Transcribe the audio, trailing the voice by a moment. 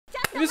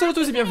Salut à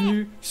tous et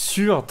bienvenue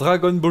sur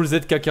Dragon Ball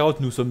Z Kakarot.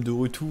 Nous sommes de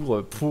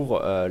retour pour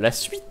la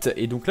suite.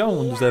 Et donc là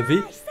on nous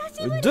avait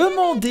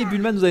demandé,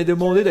 Bulma nous avait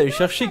demandé d'aller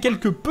chercher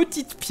quelques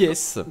petites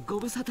pièces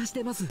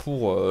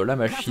pour la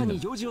machine.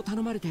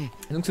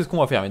 Et donc c'est ce qu'on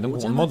va faire. Et donc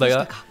on demande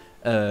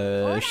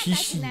à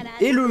Chichi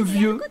et le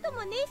vieux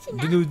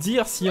de nous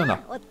dire s'il y en a.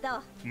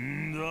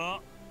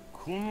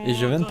 Et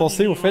je viens de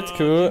penser au fait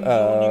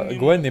que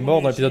Gohan est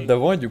mort dans l'épisode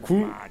d'avant et du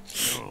coup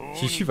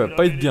Chichi va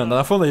pas être bien. La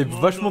dernière fois on avait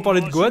vachement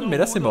parlé de Gohan mais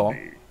là c'est mort. Hein.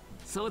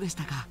 C'est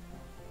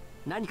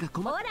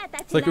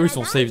vrai qu'eux ils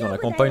sont safe dans la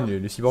campagne,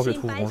 les cyborgs les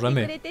trouveront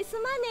jamais.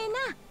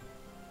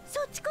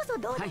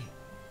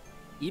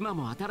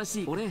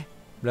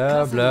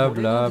 Bla bla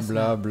bla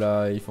bla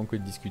bla, ils font que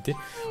discuter.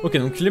 Ok,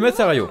 donc les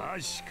matériaux.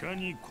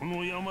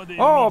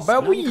 Oh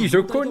bah oui, je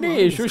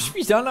connais, je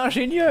suis un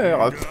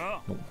ingénieur.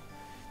 Bon.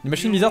 Une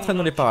machine bizarre traîne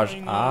dans les parages.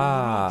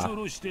 Ah.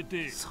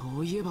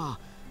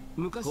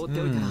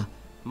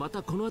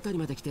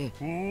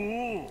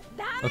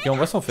 Ok, on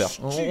va s'en faire.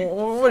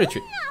 On va les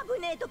tuer.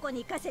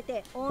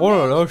 Oh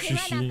là là,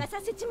 Chichi.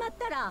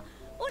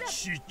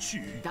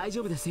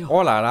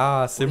 Oh là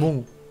là, c'est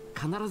bon.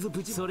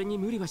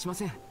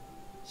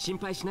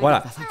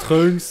 Voilà,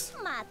 Trunks,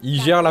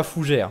 il gère la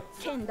fougère.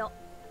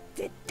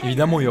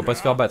 Évidemment, il va pas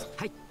se faire battre.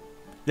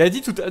 Il a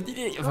dit tout à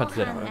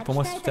l'heure, pour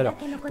moi c'est tout à l'heure,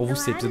 pour vous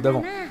c'est l'épisode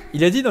d'avant.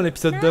 Il a dit dans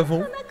l'épisode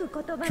d'avant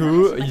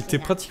qu'il était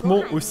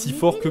pratiquement aussi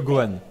fort que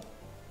Gohan.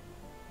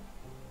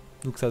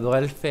 Donc ça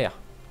devrait le faire. De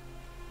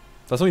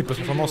toute façon il peut se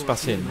transformer en Super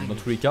Saiyan, dans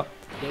tous les cas.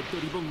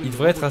 Il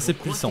devrait être assez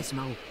puissant.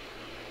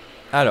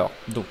 Alors,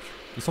 donc,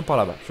 ils sont par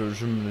là-bas,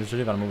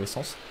 j'allais vers le mauvais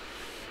sens.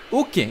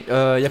 Ok, il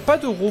n'y a pas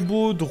de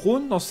robot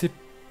drone dans ces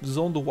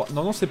endroits.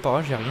 Non, c'est pas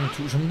vrai, j'ai rien du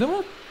tout. Je me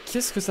demande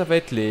qu'est-ce que ça va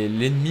être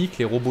l'ennemi que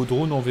les robots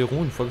drones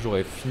enverront une fois que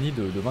j'aurai fini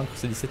de vaincre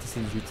C17 et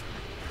C18.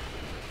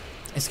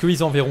 Est-ce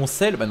qu'ils enverront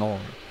Cell? Bah non.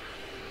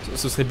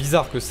 Ce serait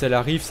bizarre que Cell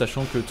arrive,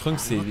 sachant que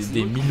Trunks est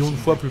des millions de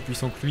fois plus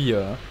puissant que lui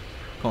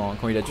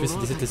quand il a tué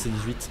C17 et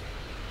C18.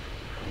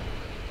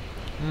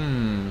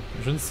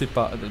 Je ne sais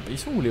pas. Ils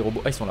sont où les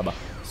robots? Ah, ils sont là-bas.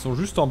 Ils sont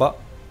juste en bas.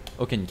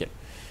 Ok, nickel.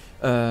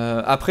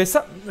 Après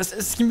ça,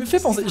 ce qui me fait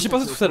penser, j'ai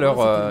pensé tout à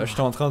l'heure,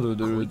 j'étais en train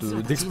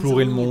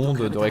d'explorer le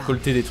monde, de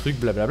récolter des trucs,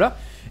 blablabla,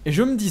 et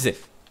je me disais,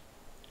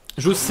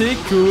 je sais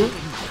que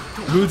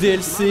le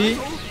DLC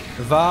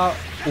va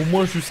au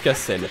moins jusqu'à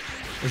Cell.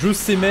 Je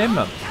sais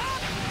même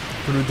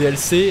que le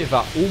DLC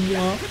va au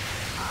moins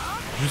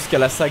jusqu'à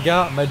la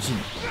saga Majin.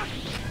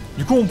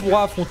 Du coup on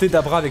pourra affronter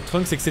Dabra avec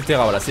Trunks, etc.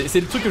 Voilà, c'est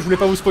le truc que je voulais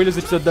pas vous spoiler les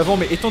épisodes d'avant,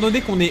 mais étant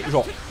donné qu'on est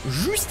genre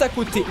juste à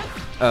côté,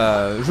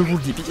 je vous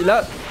le dis. Puis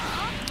là,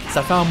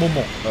 ça fait un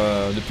moment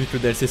depuis que le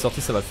DLC est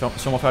sorti, ça va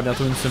sûrement faire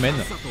bientôt une semaine.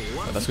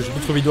 Parce que j'ai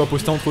d'autres vidéos à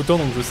poster entre temps,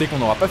 donc je sais qu'on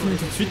n'aura pas fini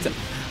tout de suite.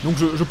 Donc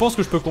je pense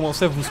que je peux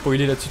commencer à vous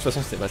spoiler là-dessus. De toute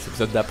façon, c'est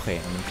l'épisode d'après.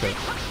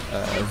 Hein,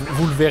 donc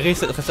vous le verrez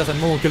très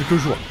certainement dans quelques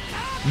jours.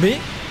 Mais,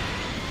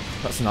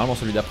 enfin, c'est normalement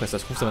celui d'après, ça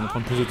se trouve, ça va nous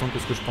prendre plus de temps que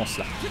ce que je pense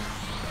là.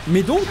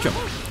 Mais donc,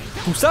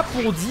 tout ça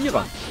pour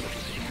dire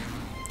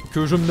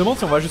que je me demande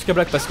si on va jusqu'à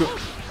Black. Parce que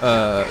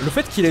le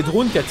fait qu'il y ait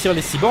drones qui attirent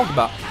les cyborgs,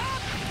 bah.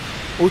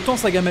 Autant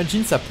Saga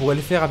Majin ça pourrait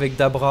le faire avec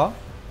Dabra,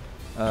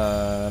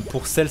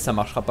 pour Cell ça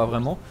marchera pas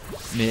vraiment,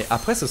 mais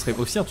après ce serait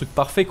aussi un truc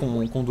parfait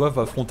qu'on doive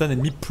affronter un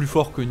ennemi plus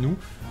fort que nous,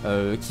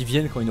 qui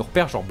vienne quand il nous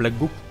repère, genre Black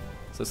Goku,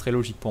 ça serait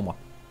logique pour moi.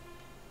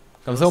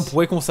 Comme ça on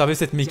pourrait conserver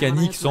cette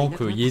mécanique sans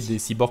qu'il y ais des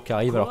cyborgs qui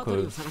arrivent alors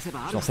que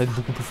je pense être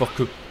beaucoup plus fort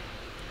qu'eux.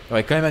 Il y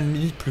aurait quand même un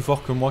ennemi plus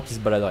fort que moi qui se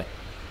baladerait,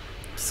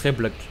 qui serait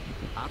Black.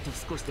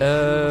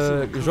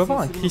 Je vais avoir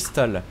un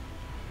cristal.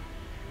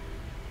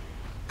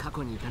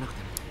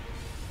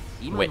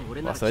 Ouais,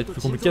 alors ça va être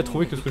plus compliqué à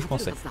trouver que ce que je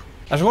pensais.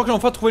 Ah, je vois que j'ai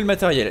enfin trouvé le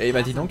matériel. Et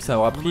bah dis donc, ça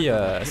aura pris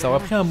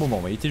un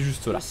moment, mais il était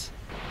juste là.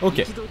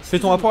 Ok, fais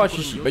ton rapport à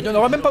Chichi. Bah il n'y en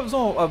aura même pas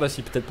besoin. Ah bah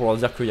si, peut-être pour leur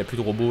dire qu'il n'y a plus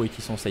de robots et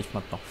qu'ils sont safe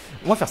maintenant.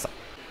 On va faire ça.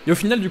 Et au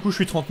final du coup je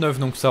suis 39,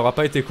 donc ça aura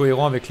pas été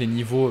cohérent avec les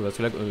niveaux. Parce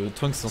que là,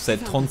 Trunks est censé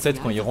être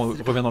 37 quand il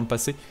revient dans le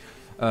passé.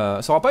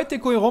 Ça aura pas été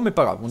cohérent mais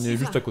pas grave, on est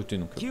juste à côté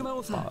donc de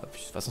toute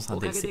façon c'est un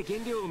DLC.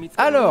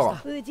 Alors,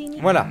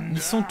 voilà,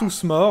 ils sont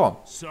tous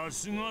morts.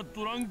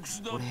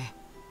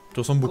 Tu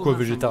ressembles beaucoup à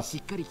Vegeta.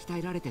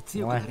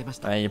 Ouais,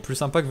 il est plus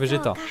sympa que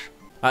Vegeta.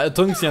 Ah,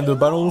 Trunks vient de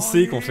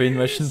balancer qu'on fait une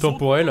machine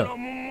temporelle.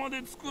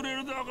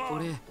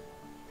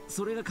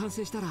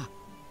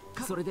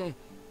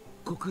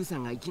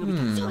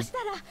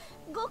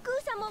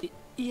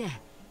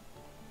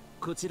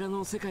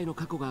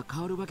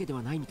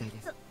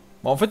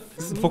 Bon, en fait,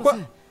 pourquoi...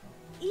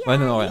 Ouais,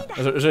 non, rien.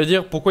 J'allais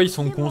dire, pourquoi ils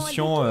sont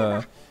conscients...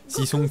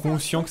 S'ils sont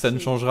conscients que ça ne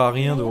changera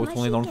rien de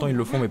retourner dans le temps, ils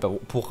le font, mais pas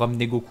pour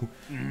ramener Goku.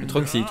 Le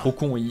Trunks, il est trop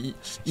con. Il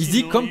se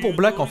dit, comme pour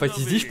Black, en fait,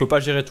 il se dit, je peux pas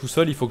gérer tout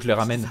seul, il faut que je les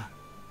ramène.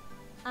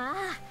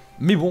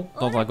 Mais bon,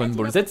 dans Dragon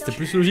Ball Z, c'était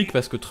plus logique,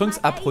 parce que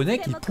Trunks apprenait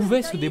qu'il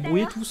pouvait se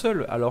débrouiller tout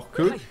seul, alors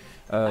que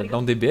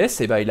dans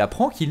DBS, eh ben, il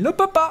apprend qu'il ne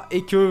peut pas,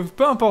 et que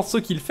peu importe ce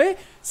qu'il fait,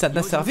 ça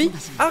n'a servi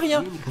à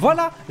rien.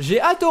 Voilà, j'ai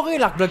adoré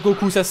l'arc Black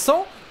Goku, ça se sent...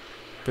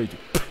 Pas du tout.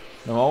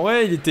 Non, en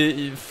vrai, il était...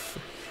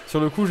 Sur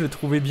le coup, je l'ai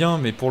trouvé bien,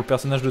 mais pour le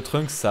personnage de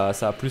Trunks, ça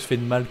a plus fait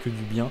de mal que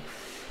du bien.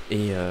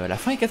 Et la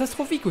fin est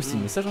catastrophique aussi,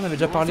 mais ça j'en avais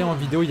déjà parlé en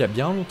vidéo il y a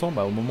bien longtemps,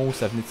 bah, au moment où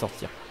ça venait de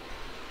sortir.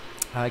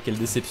 Ah, quelle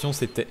déception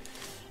c'était.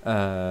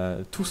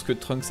 Tout ce que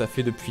Trunks a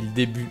fait depuis le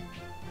début,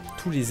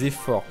 tous les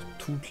efforts,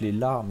 toutes les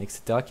larmes,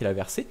 etc. qu'il a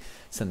versé,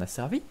 ça n'a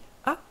servi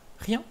à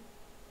rien.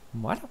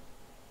 Voilà.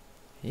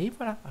 Et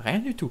voilà, rien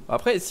du tout.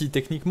 Après, si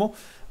techniquement,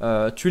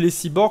 tuer les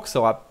cyborgs, ça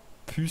aura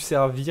pu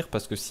servir,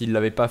 parce que s'il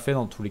l'avait pas fait,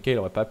 dans tous les cas, il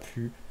aurait pas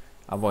pu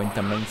avoir une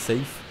timeline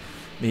safe.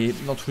 Mais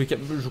dans tous les cas,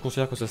 je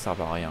considère que ça sert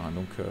à rien,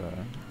 donc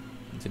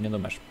c'est bien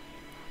dommage.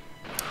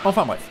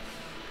 Enfin bref.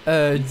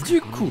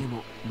 Du coup,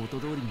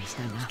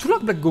 tout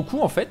l'arc Black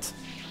Goku, en fait,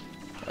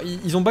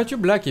 ils ont battu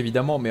Black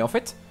évidemment, mais en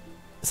fait,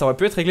 ça aurait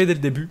pu être réglé dès le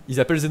début. Ils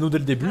appellent Zeno dès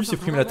le début, ils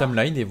suppriment la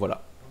timeline et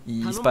voilà.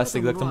 Il se passe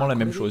exactement la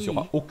même chose, il n'y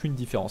aura aucune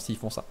différence s'ils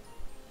font ça.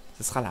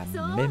 Ce sera la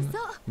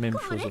même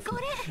chose au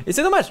final. Et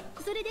c'est dommage.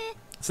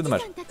 C'est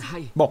dommage.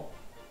 Bon.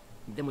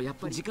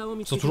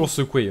 Ils sont toujours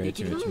secoués, ouais,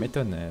 tu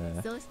m'étonnes.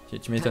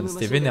 Tu m'étonnes,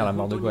 c'était vénère la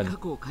mort de Gohan.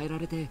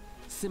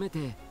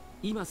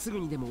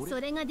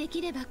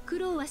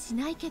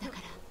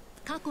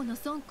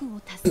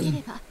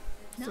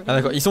 Ah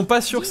d'accord, ils sont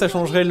pas sûrs que ça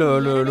changerait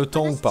le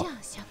temps ou pas.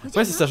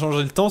 Ouais, si ça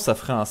changerait le temps, ça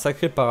ferait un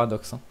sacré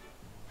paradoxe. Hein.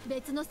 Elle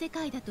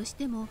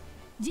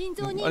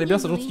est bien,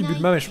 c'est gentil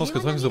Bulma, mais je pense que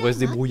Trunks devrait se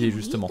débrouiller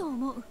justement.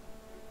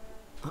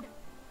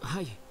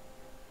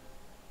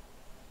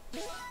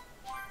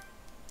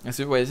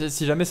 Ouais,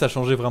 si jamais ça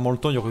changeait vraiment le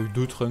temps, il y aurait eu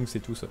 2 Trunks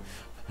et tout ça.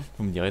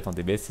 Vous me direz, attends,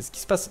 DBZ, c'est ce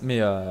qui se passe, mais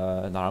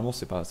normalement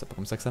c'est pas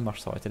comme ça que ça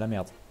marche, ça aurait été la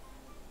merde.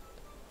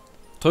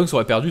 Trunks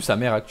aurait perdu sa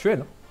mère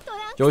actuelle.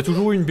 Il y aurait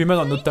toujours eu une Bulma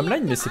dans notre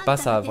timeline, mais c'est pas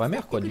sa vraie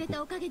mère quoi du coup.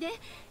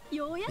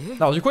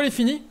 Alors du coup elle est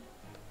finie.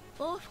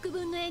 20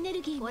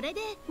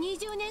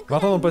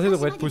 ans dans le passé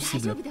devrait être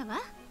possible.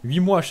 8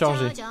 mois à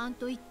charger.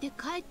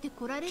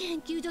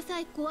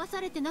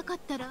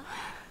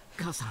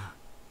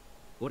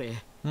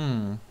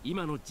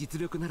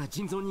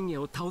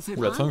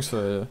 Oula, Trunks.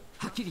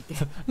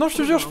 Non, je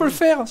te jure, je peux le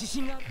faire.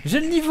 J'ai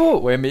le niveau.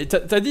 Ouais, mais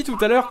t'as dit tout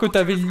à l'heure que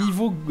t'avais le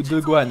niveau de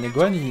Gohan. Et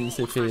Gohan, il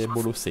s'est fait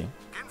bolosser.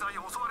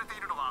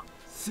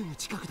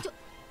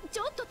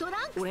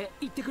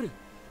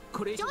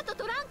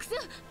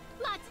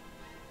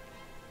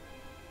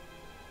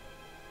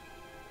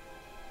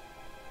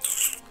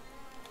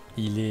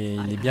 Il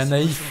est bien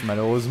naïf,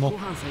 malheureusement.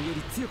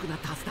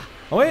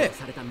 Ouais,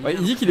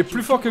 il dit qu'il est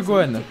plus fort que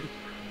Gohan.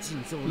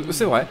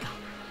 C'est vrai.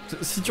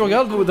 Si tu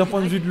regardes d'un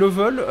point de vue de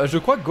level, je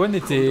crois que Gohan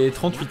était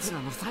 38.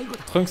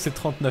 Trunks c'est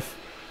 39.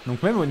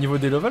 Donc même au niveau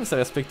des levels, c'est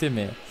respecté,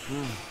 mais...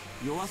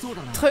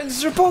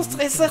 Trunks, je pense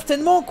très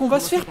certainement qu'on va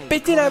se faire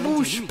péter la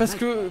bouche. Parce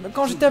que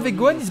quand j'étais avec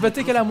Gohan, ils se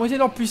battaient qu'à la moitié de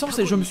leur puissance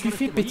et je me suis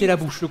fait péter la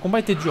bouche. Le combat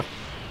était dur.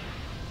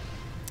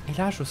 Et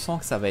là, je sens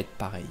que ça va être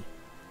pareil.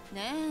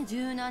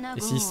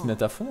 Et s'ils se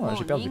mettent à fond,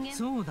 j'ai perdu.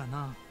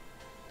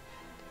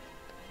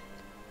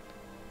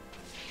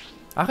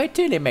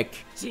 Arrêtez les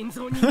mecs.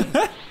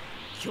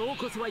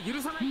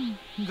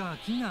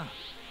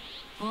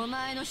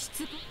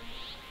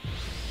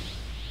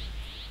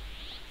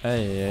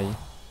 Aïe aïe.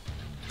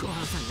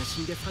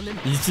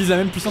 Ils utilisent la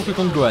même puissance que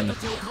contre Gohan.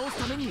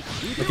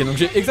 Ok, donc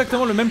j'ai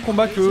exactement le même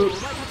combat que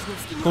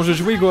quand j'ai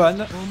joué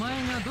Gohan.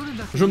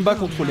 Je me bats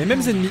contre les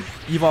mêmes ennemis.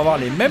 Ils vont avoir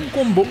les mêmes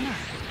combos.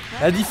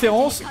 La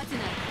différence,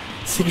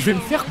 c'est que je vais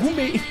me faire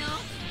goumer.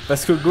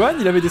 Parce que Gohan,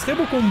 il avait des très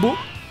beaux combos.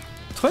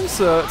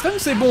 Trunks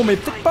c'est bon, mais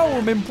peut-être pas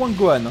au même point que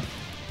Gohan.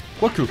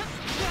 Quoique.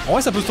 En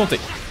vrai, ça peut se tenter.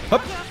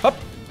 Hop, hop,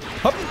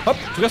 hop, hop.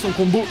 En tout cas, son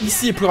combo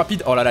ici est plus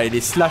rapide. Oh là là, et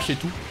les slash et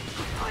tout.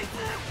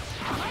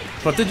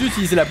 J'aurais peut-être dû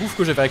utiliser la bouffe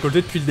que j'avais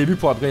récoltée depuis le début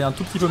pour upgrader un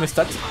tout petit peu mes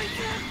stats.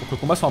 Pour que le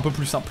combat soit un peu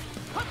plus simple.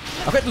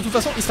 Après, de toute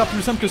façon, il sera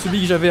plus simple que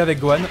celui que j'avais avec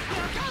Gohan.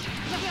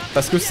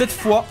 Parce que cette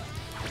fois,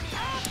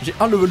 j'ai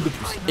un level de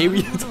plus. Et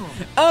oui,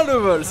 un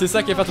level, c'est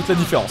ça qui va faire toute la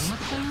différence.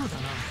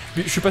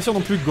 Je suis pas sûr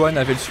non plus que Gohan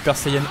avait le Super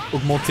Saiyan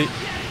augmenté,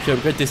 qui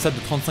upgrade tes stats de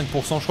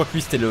 35%. Je crois que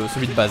lui c'était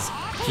celui de base,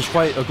 qui je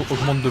crois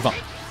augmente de 20.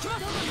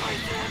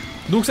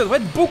 Donc ça devrait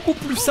être beaucoup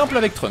plus simple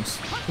avec Trunks.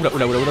 Oula,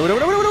 oula, oula, oula, oula,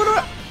 oula, oula,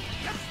 oula.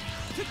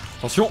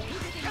 Attention,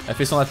 elle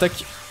fait son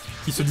attaque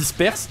qui se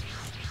disperse.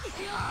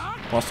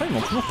 Pour l'instant ils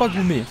m'ont toujours pas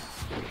goumé.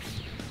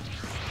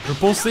 Je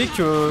pensais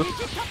que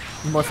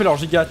ils m'auraient fait leur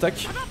giga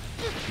attaque,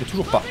 mais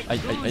toujours pas. Aïe,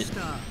 aïe, aïe.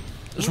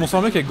 Je m'en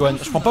sors mieux qu'avec Gohan.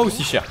 Je prends pas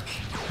aussi cher.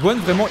 Gohan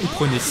vraiment il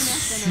prenait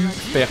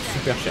super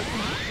cher.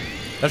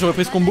 Là j'aurais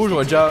pris ce combo,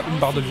 j'aurais déjà une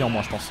barre de vie en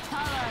moins je pense.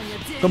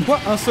 Comme quoi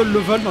un seul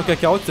level dans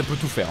Kakarot ça peut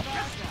tout faire.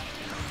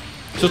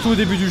 Surtout au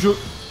début du jeu,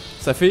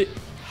 ça fait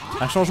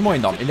un changement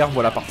énorme. Et là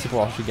voilà parti pour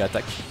leur giga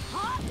attaque.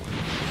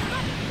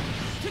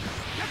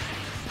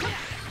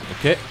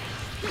 Ok.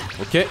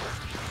 Ok.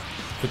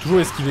 Faut toujours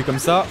esquiver comme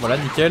ça, voilà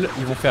nickel.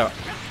 Ils vont faire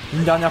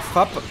une dernière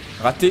frappe,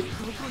 raté.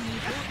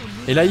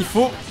 Et là il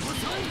faut...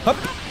 Hop.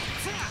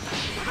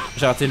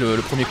 J'ai raté le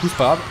premier coup, c'est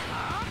pas grave.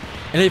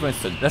 Et là ils vont être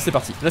stun, là c'est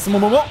parti. Là c'est mon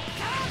moment.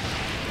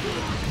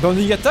 Dans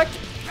une attaque.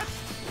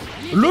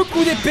 Le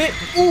coup d'épée.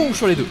 Ouh,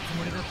 sur les deux.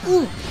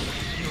 Ouh.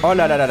 Oh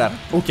là là là là.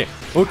 Ok.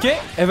 Ok,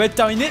 elle va être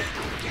terminée.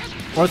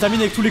 On la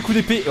termine avec tous les coups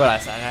d'épée. Voilà,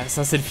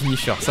 ça c'est le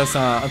finisher. Ça c'est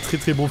un très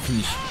très bon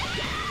finish.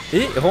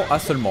 Et rang A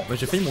seulement. Mais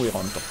j'ai failli mourir en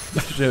même temps.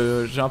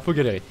 J'ai un peu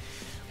galéré.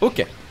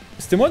 Ok.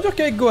 C'était moins dur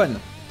qu'avec Gohan.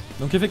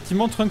 Donc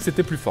effectivement, Trunks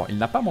était plus fort. Il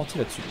n'a pas menti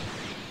là-dessus.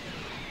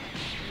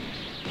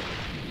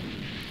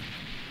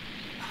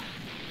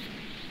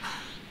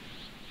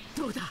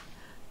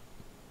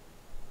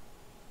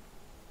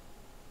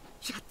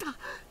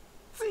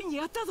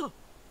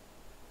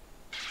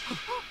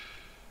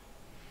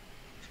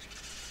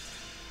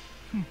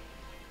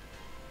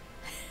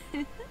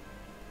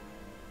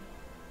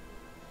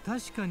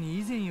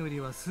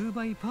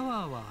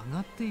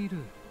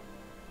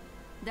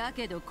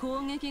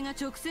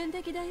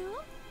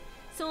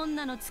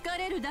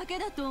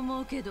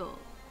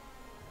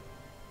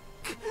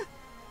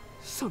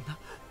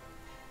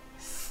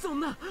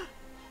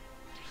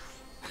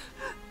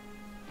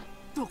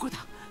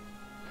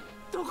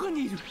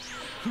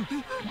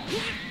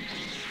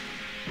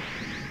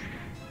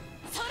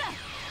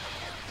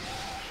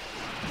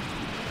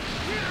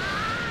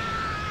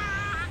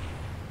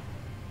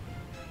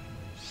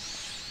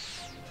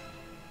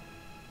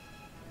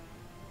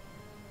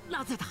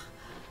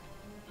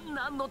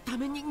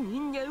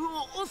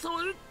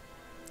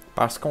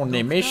 Parce qu'on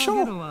est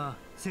méchant.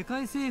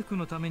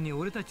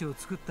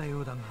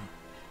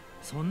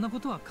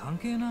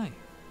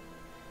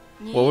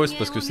 Oh ouais, c'est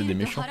parce que c'est des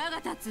méchants.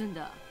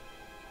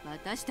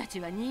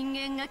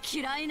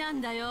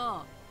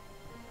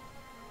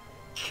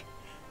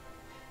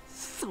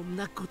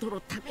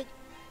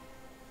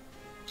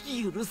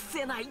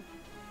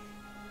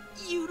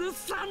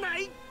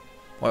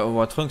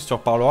 Ouais, Trunks, tu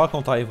reparleras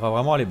quand tu arriveras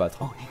vraiment à les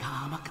battre. Hein.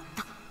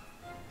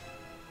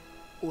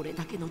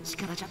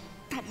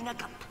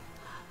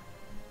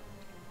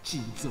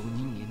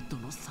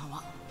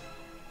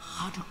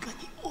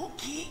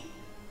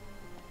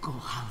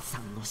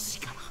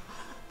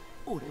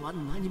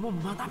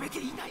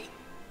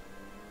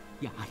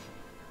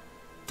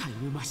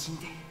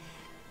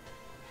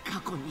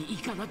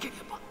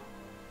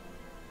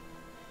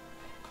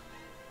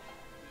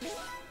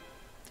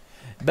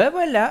 Bah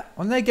voilà,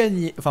 on a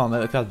gagné. Enfin, on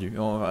a perdu.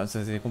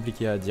 C'est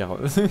compliqué à dire.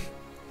 C'est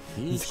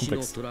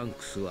complexe.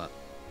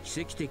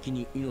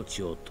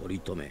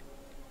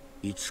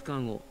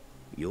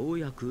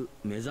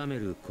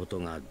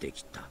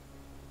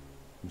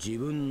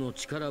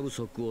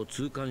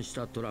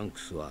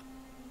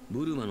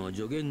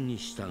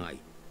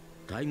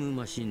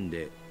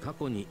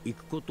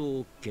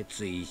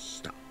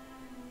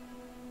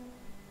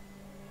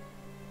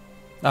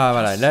 Ah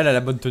voilà, là elle a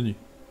la bonne tenue.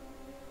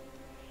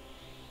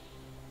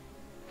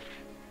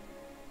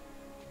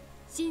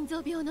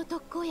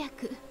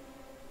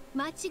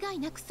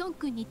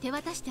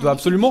 Tu dois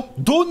absolument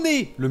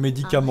donner le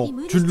médicament.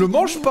 Tu ne le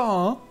manges pas,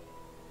 hein.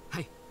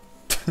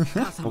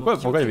 Pourquoi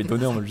il avait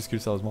donné en majuscule,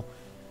 sérieusement?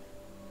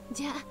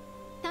 Tu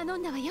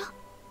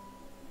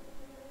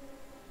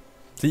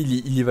sais,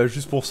 il y va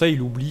juste pour ça,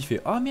 il oublie, il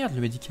fait ah merde,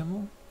 le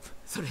médicament.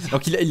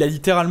 Donc il a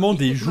littéralement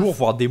des jours,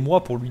 voire des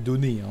mois pour lui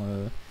donner,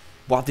 hein,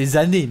 voire des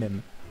années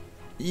même.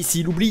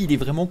 S'il oublie, il est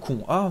vraiment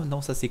con. Ah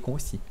non, ça c'est con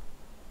aussi.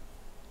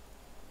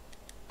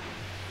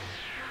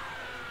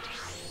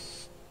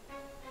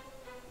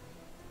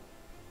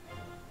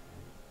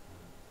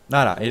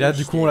 Voilà, et là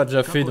du coup on l'a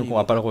déjà fait, donc on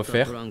va pas le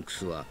refaire.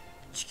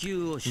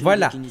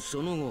 Voilà.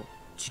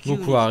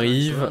 Goku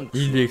arrive,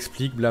 il lui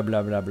explique,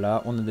 blablabla,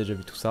 bla, on a déjà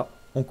vu tout ça,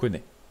 on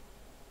connaît.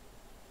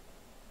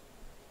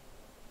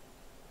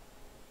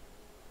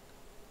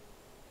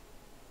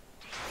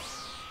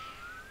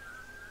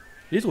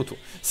 Il est de retour.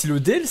 Si le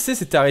DLC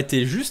s'était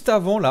arrêté juste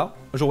avant là,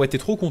 j'aurais été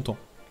trop content.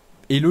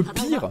 Et le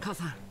pire,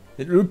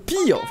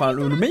 enfin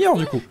le meilleur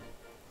du coup,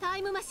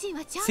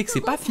 c'est que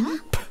c'est pas fini.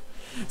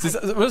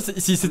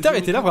 Si c'était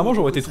arrêté là, vraiment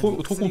j'aurais été trop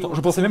content.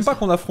 Je pensais même pas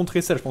qu'on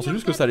affronterait celle, je pensais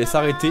juste que ça allait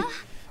s'arrêter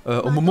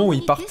au moment où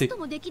il partait.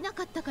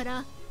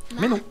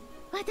 Mais non.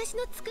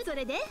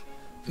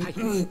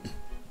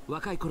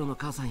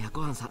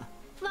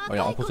 Il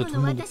a rencontré tout le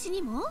monde.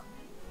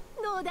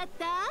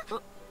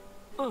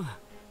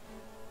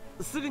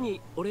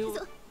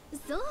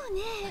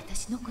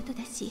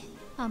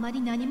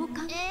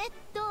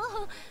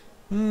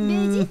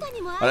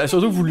 Voilà,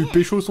 surtout que vous lui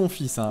pécho son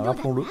fils, hein,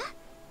 rappelons-le.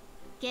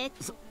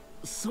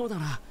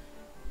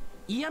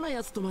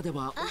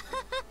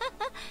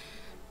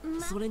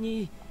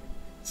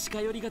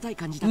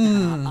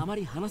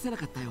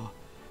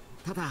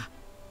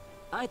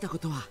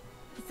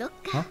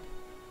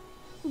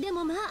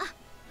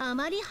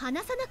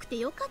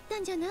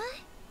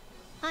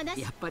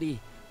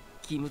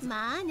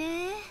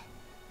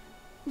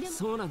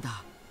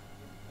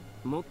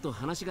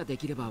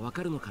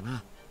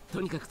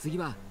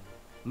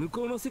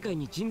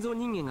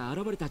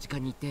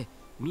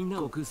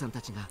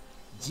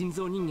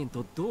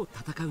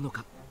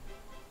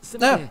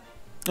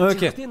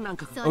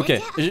 Ok,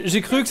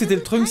 j'ai cru que c'était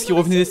le Trunks qui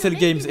revenait des Cell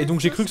Games, et donc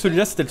j'ai cru que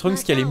celui-là c'était le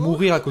Trunks qui allait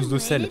mourir à cause de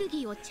Cell.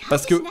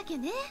 Parce que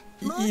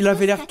il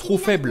avait l'air trop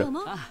faible.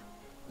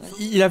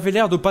 Il avait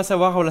l'air de pas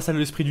savoir la salle de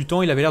l'esprit du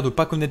temps, il avait l'air de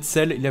pas connaître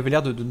Cell, il avait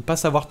l'air de ne pas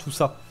savoir tout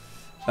ça.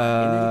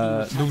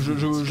 Donc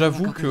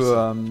j'avoue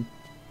que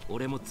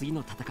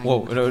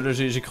Wow,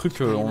 j'ai cru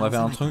qu'on avait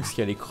un Trunks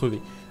qui allait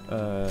crever.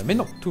 Mais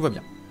non, tout va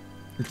bien.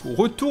 Du coup,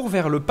 retour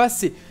vers le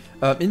passé.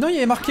 Mais non, il y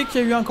avait marqué qu'il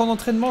y a eu un camp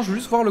d'entraînement. Je veux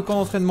juste voir le camp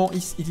d'entraînement.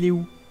 Il est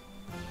où?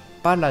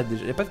 Pas là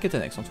déjà. Il n'y a pas de quête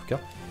annexe en tout cas.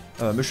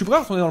 Mais je suis prêt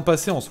à retourner dans le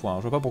passé en soi. Hein.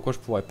 Je vois pas pourquoi je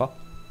pourrais pas.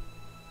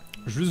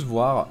 Juste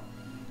voir.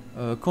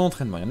 Camp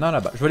d'entraînement. Il y en a un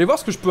là-bas. Je vais aller voir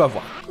ce que je peux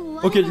avoir.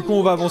 Ok, du coup,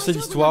 on va avancer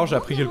l'histoire. J'ai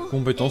appris quelques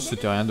compétences.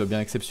 C'était rien de bien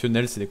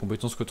exceptionnel. C'est des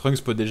compétences que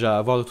Trunks peut déjà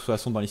avoir de toute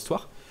façon dans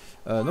l'histoire.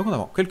 Donc on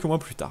avance quelques mois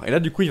plus tard. Et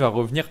là, du coup, il va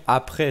revenir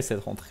après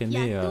s'être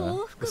entraîné.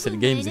 C'est le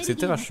games,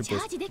 etc. Je suppose.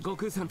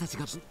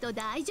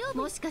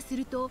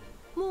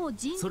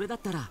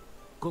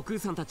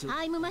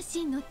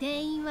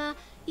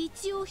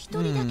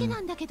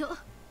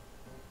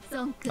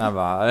 Ah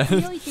bah,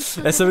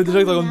 elle savait déjà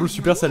que Dragon Ball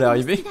Super ça allait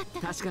arriver.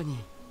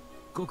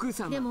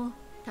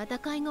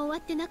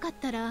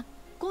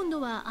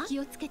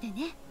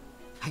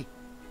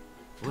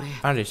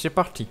 Allez, c'est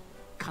parti.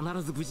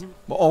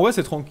 Bon, en vrai,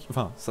 c'est tranquille.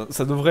 Enfin,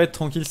 ça devrait être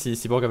tranquille si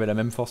Cyborg avait la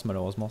même force,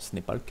 malheureusement, ce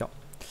n'est pas le cas.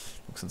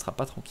 Donc ça ne sera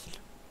pas tranquille.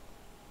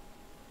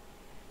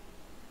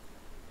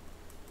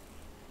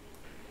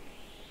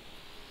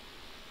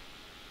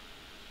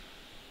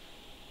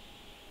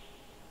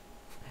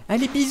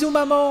 Allez, bisous,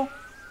 maman!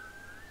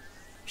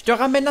 Je te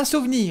ramène un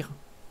souvenir!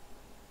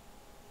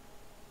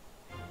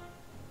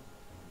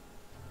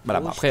 Voilà,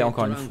 bah après,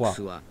 encore une fois,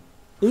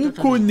 on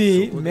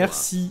connaît,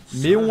 merci,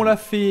 mais on l'a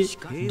fait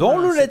dans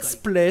le let's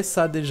play,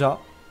 ça déjà.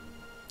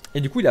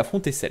 Et du coup, il a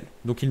affronté Cell,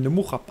 donc il ne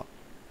mourra pas.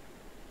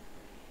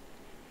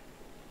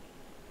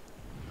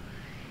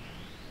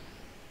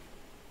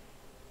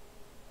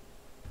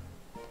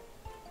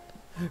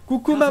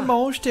 Coucou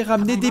maman, je t'ai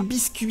ramené des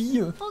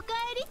biscuits.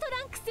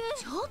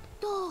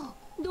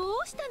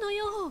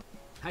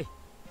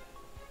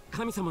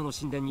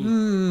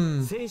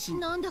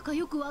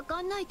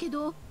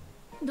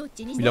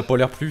 Il a pas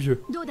l'air plus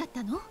vieux.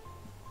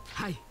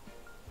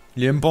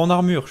 Il est même pas en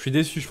armure, je suis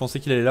déçu, je pensais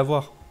qu'il allait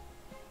l'avoir.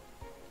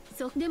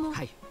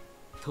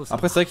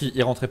 Après c'est vrai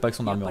qu'il rentrait pas avec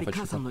son armure en fait,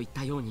 je sais pas.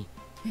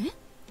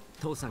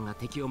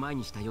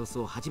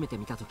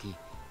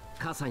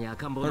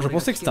 Je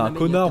pensais que c'était un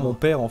connard mon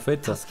père en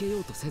fait.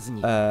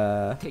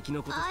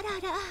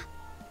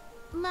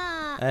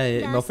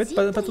 Mais en fait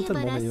pas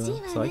totalement mais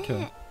c'est vrai que...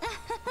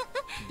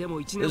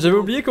 J'avais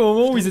oublié qu'au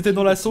moment où ils étaient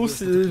dans la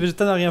sauce,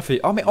 Vegeta n'a rien fait.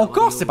 Oh mais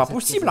encore, c'est pas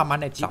possible la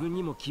manette là.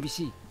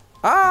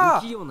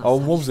 Ah, au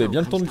moins vous avez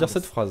bien le temps de dire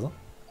cette phrase. Hein.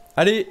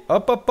 Allez,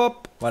 hop hop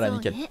hop. Voilà,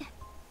 nickel.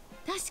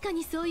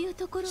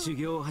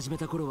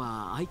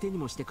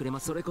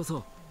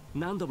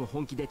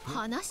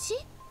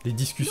 Des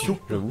discussions,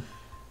 j'avoue.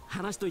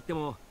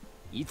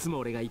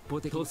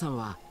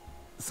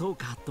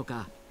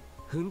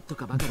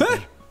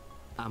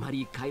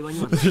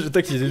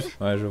 Vegeta qui disait...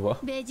 Ouais, je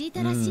vois.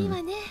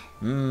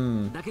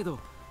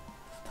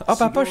 Ah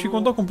papa, je suis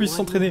content qu'on puisse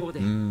s'entraîner.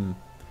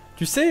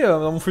 Tu sais,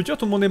 dans mon futur,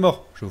 tout le monde est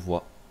mort. Je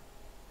vois.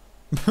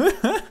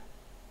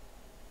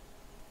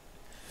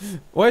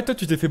 Ouais, toi,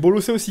 tu t'es fait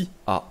bolosser aussi.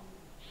 Ah.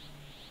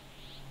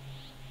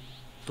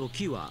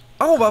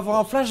 Ah, on va avoir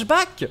un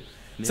flashback.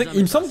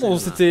 Il me semble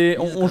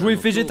qu'on jouait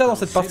Vegeta dans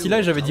cette partie-là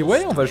et j'avais dit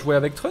ouais, on va jouer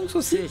avec Trunks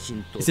aussi.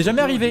 Et c'est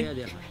jamais arrivé.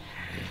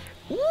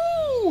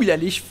 Ouh, il a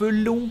les cheveux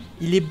longs,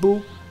 il est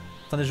beau.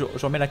 Attendez, je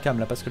remets la cam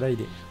là parce que là il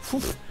est...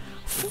 Fouf.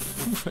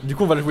 Du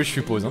coup on va le jouer je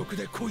suppose. Hein.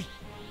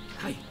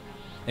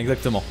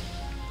 Exactement.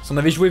 Si on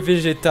avait joué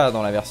Vegeta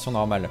dans la version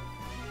normale.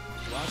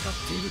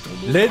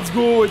 Let's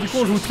go. Et du coup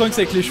on joue Trunks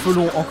avec les cheveux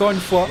longs, encore une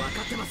fois.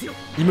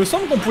 Il me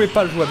semble qu'on pouvait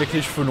pas le jouer avec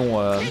les cheveux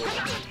longs.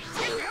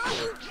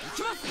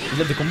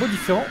 Il a des combos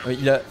différents.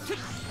 Il a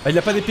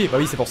pas d'épée, bah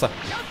oui c'est pour ça.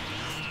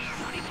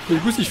 Et du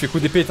coup si je fais coup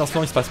d'épée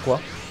étincelant il se passe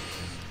quoi?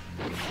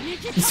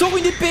 Il sort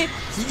une épée.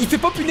 Il fait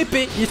pop une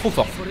épée. Il est trop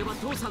fort.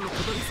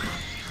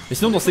 Mais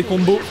sinon dans ses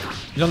combos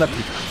il en a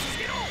plus.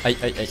 Aïe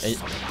aïe aïe aïe.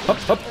 Hop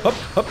hop hop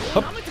hop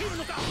hop.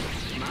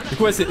 Du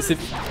coup ouais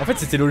en fait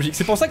c'était logique.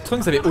 C'est pour ça que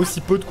Trunks avait aussi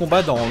peu de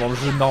combats dans le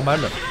jeu normal.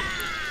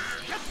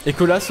 Et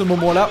que là ce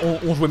moment là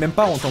on jouait même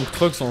pas en tant que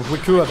Trunks, on jouait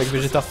que avec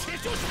Vegeta.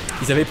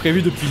 Ils avaient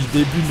prévu depuis le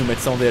début de nous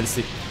mettre ça en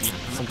DLC.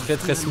 Ils sont très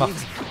très smart.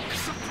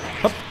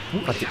 Hop.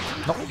 Ouh, raté.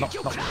 Non non non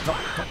non non.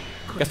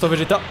 Casse-toi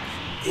Vegeta.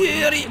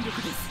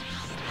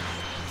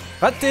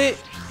 Raté.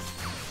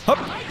 Hop.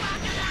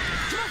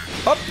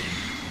 Hop.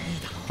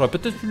 J'aurais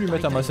peut-être pu lui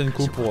mettre un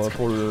Masenko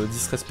pour le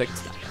disrespect.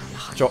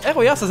 Genre, eh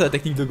regarde, ça c'est la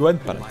technique de Gohan,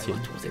 pas la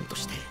tienne.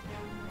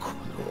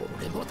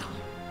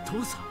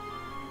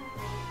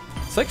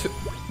 C'est vrai que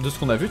de ce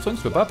qu'on a vu,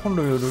 Trunks peut pas apprendre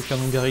le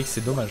canon Garix,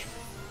 c'est dommage.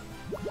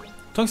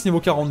 Trunks niveau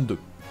 42.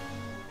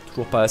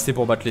 Toujours pas assez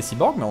pour battre les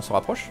cyborgs, mais on se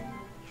rapproche.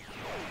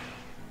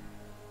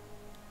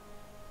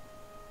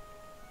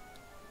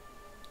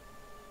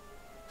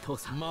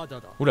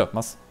 Oula,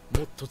 mince.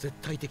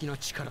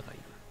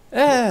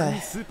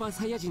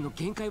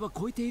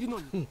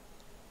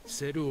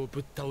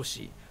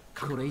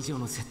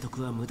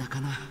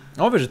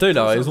 En Vegeta il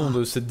a raison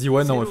de s'être dit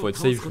ouais non il faut être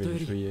safe,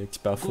 je vais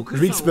XP à fond. Je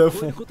vais XP à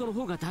fond.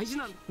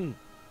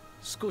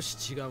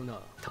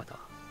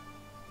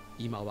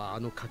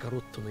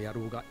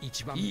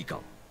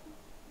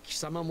 貴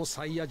様も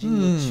サイヤ人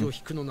の血を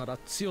引くのなら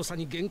強さ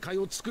に限界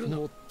を作るの。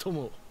もっと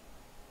も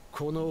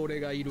この俺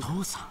がいる。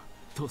父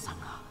さん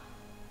が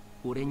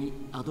俺に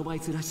アドバイ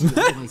スらしいアド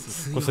バイ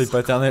ス。Conseil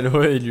paternel,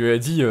 ouais, il lui a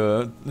dit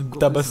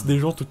tabasse des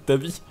gens toute ta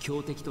vie.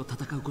 強敵と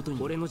戦うこと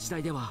に俺の時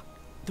代では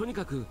とに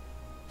かく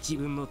自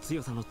分の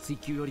強さの追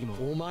求より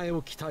もお前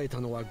を鍛えた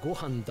のはご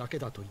飯だけ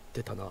だと言っ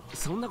てたな。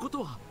そんなこ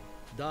とは。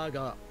だ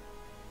が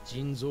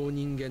人造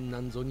人間な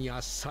んぞにあ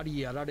っさり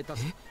やられた。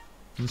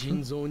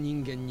人造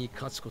人間に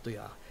勝つこと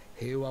や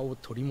平和を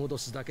取り戻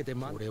すだけで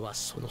俺は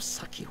その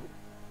先を。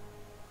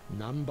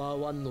ナンバー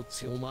ワンの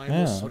強お前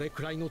もそれ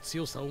くらいの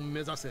強さを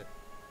目指せ。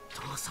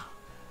父さ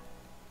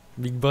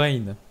ん。 Big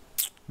brain.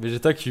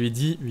 Vegeta qui lui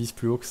dit vise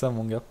plus haut que ça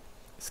mon gars.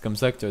 C'est comme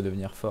ça que tu vas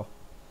devenir fort.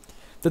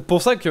 Peut-être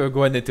pour ça que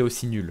Gohan était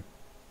aussi nul.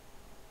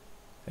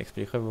 Ça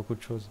expliquerait beaucoup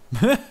de choses.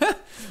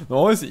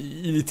 Non, ouais,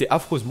 il était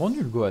affreusement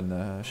nul,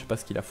 Gohan. Je sais pas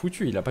ce qu'il a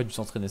foutu, il a pas dû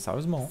s'entraîner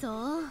sérieusement.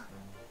 Hein.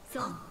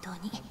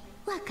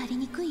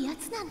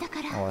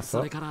 On va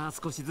ça.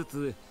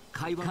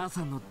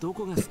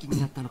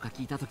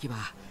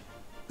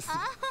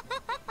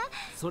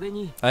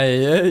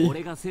 Aïe aïe.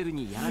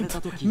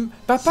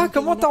 Papa,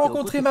 comment t'as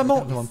rencontré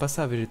maman? Demande pas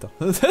ça à Vegeta.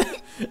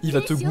 Il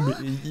va te goumer,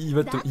 il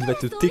va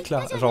te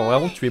t'éclater. Genre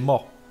vraiment tu es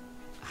mort.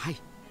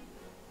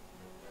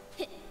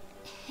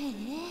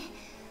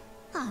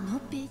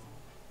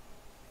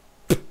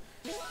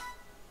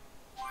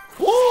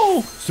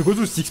 Oh, c'est quoi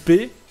tout ce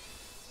XP?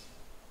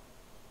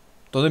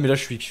 Attendez, mais là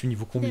je suis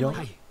niveau combien?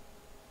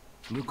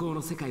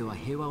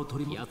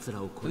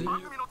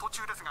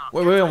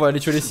 Ouais, on va aller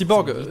tuer les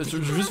cyborgs. Je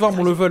veux juste voir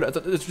mon level.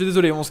 Attends, je suis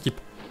désolé, on skip.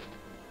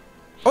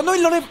 Oh non,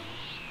 il l'enlève.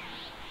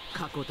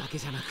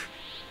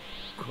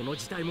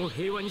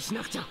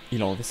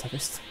 Il a enlevé sa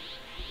veste.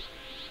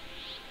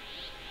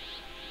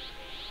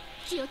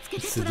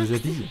 Il se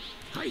déshabille.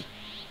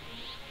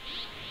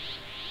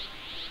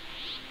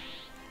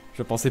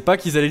 Je pensais pas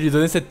qu'ils allaient lui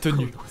donner cette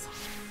tenue.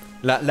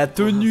 La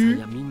tenue.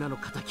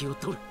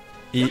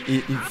 Et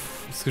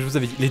ce que je vous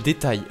avais dit, les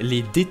détails.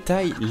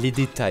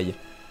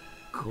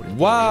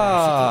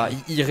 Waouh,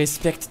 il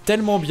respecte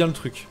tellement bien le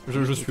truc.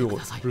 Je suis heureux.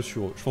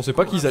 Je pensais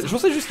pas qu'ils allaient. Je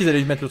pensais juste qu'ils allaient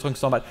lui mettre le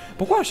trunk normal.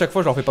 Pourquoi à chaque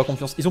fois je leur fais pas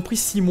confiance? Ils ont pris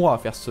 6 mois à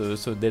faire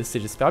ce DLC.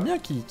 J'espère bien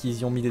qu'ils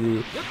y ont mis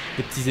des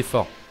petits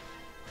efforts.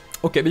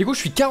 Ok, mais du coup je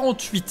suis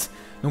 48.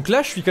 Donc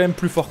là je suis quand même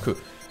plus fort qu'eux.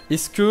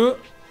 Est-ce que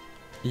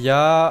il y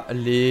a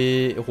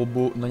les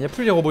robots? Non, il n'y a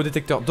plus les robots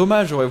détecteurs.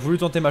 Dommage, j'aurais voulu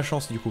tenter ma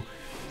chance du coup.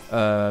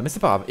 Mais c'est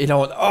pas grave. Et là,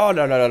 oh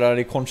là là là,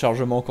 l'écran de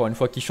chargement encore une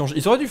fois qui change.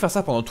 Ils auraient dû faire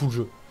ça pendant tout le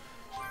jeu.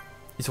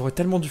 Ils auraient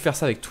tellement dû faire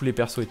ça avec tous les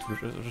persos et tout.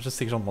 Je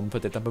sais que j'en demande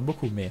peut-être un peu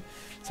beaucoup, mais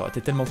ça aurait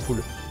été tellement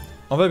cool.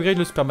 On va upgrade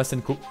le Super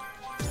Masenko.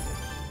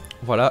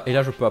 Voilà, et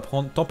là je peux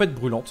apprendre Tempête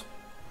Brûlante.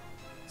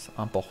 C'est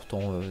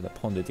important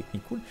d'apprendre des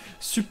techniques cool.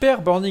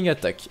 Super Burning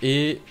Attack.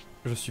 Et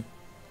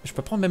je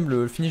peux prendre même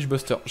le Finish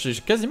Buster. J'ai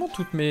quasiment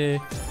toutes mes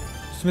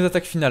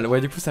attaques finales.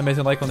 Ouais, du coup ça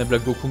m'étonnerait qu'on ait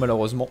Black Goku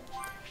malheureusement.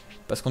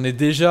 Parce qu'on est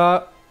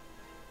déjà...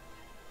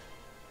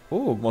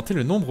 Oh, augmenter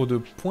le nombre de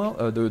points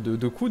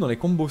de coups dans les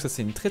combos, ça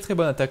c'est une très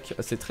bonne attaque,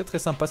 c'est très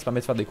sympa, ça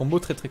permet de faire des combos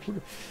très cool.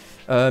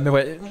 Mais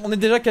ouais, on est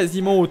déjà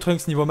quasiment au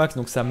Trunks niveau max,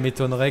 donc ça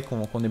m'étonnerait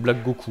qu'on ait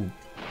Black Goku.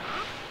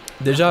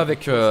 Déjà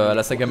avec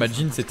la saga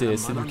Majin, c'est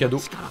du cadeau,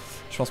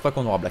 je pense pas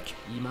qu'on aura Black.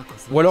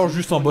 Ou alors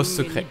juste en boss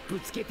secret,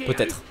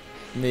 peut-être,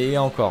 mais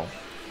encore.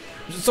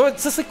 Ça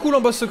serait cool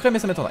en boss secret, mais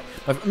ça m'étonnerait.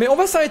 Bref, mais on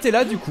va s'arrêter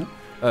là du coup.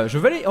 Je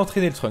vais aller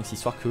entraîner le Trunks,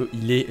 histoire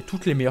qu'il ait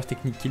toutes les meilleures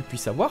techniques qu'il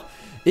puisse avoir.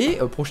 Et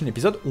prochain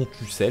épisode, on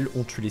tue Cell,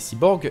 on tue les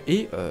cyborgs,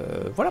 et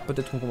voilà,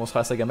 peut-être qu'on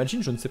commencera la saga Majin,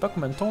 je ne sais pas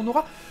combien de temps on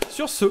aura.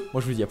 Sur ce,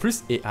 moi je vous dis à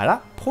plus, et à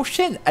la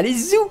prochaine. Allez,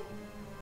 zou!